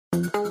Hey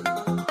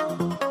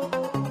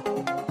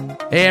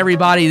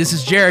everybody, this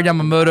is Jared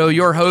Yamamoto,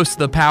 your host of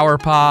the Power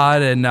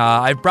Pod, and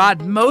I've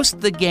brought most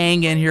of the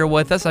gang in here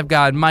with us. I've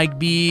got Mike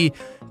B,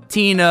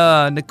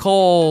 Tina,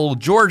 Nicole,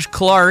 George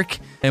Clark,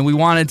 and we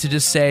wanted to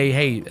just say,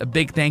 hey, a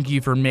big thank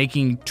you for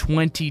making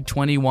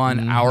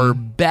 2021 our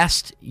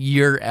best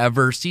year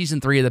ever. Season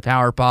 3 of the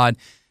Power Pod.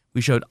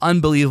 We showed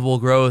unbelievable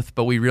growth,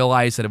 but we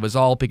realized that it was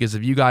all because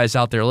of you guys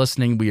out there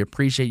listening. We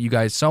appreciate you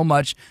guys so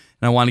much,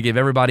 and I want to give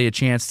everybody a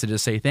chance to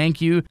just say thank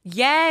you.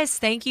 Yes,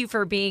 thank you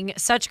for being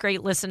such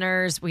great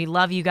listeners. We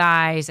love you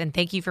guys, and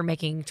thank you for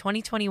making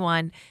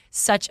 2021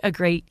 such a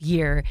great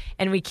year,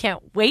 and we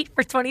can't wait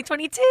for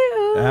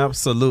 2022.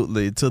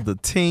 Absolutely. To the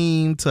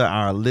team, to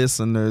our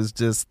listeners,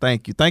 just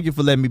thank you. Thank you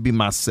for letting me be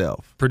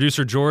myself.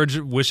 Producer George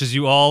wishes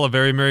you all a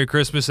very Merry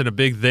Christmas and a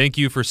big thank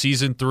you for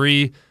Season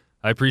 3.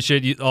 I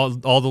appreciate you, all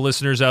the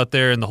listeners out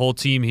there and the whole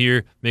team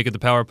here making the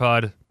Power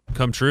Pod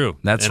come true.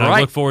 That's and right.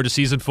 I look forward to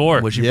Season 4.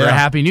 Wish you for a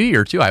Happy New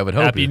Year, too, I would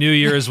hope. Happy New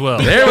Year as well.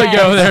 There we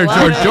go there,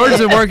 George. George's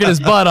been working his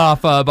butt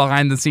off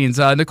behind the scenes.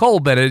 Nicole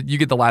Bennett, you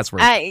get the last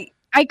word.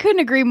 I couldn't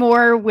agree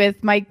more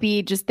with Mike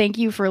B. Just thank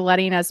you for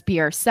letting us be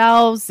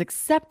ourselves,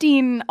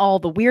 accepting all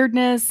the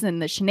weirdness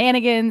and the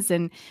shenanigans,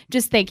 and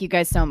just thank you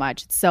guys so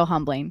much. It's so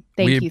humbling.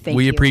 Thank you.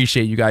 We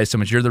appreciate you guys so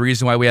much. You're the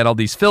reason why we had all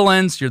these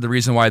fill-ins. You're the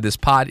reason why this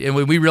and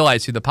we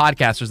realize who the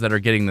podcasters that are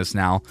getting this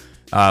now.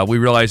 We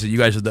realize that you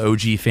guys are the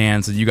OG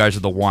fans, and you guys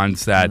are the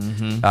ones that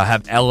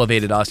have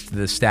elevated us to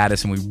this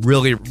status, and we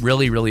really,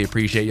 really, really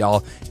appreciate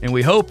y'all. And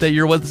we hope that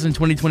you're with us in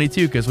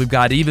 2022 because we've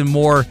got even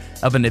more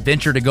of an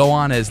adventure to go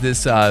on as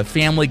this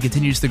family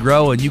continues to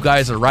grow, and you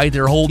guys are right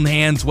there holding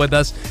hands with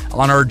us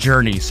on our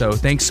journey. So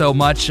thanks so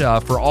much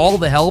for all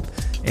the help,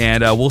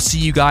 and we'll see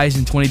you guys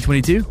in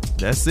 2022.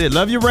 That's it.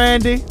 Love you,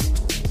 Randy.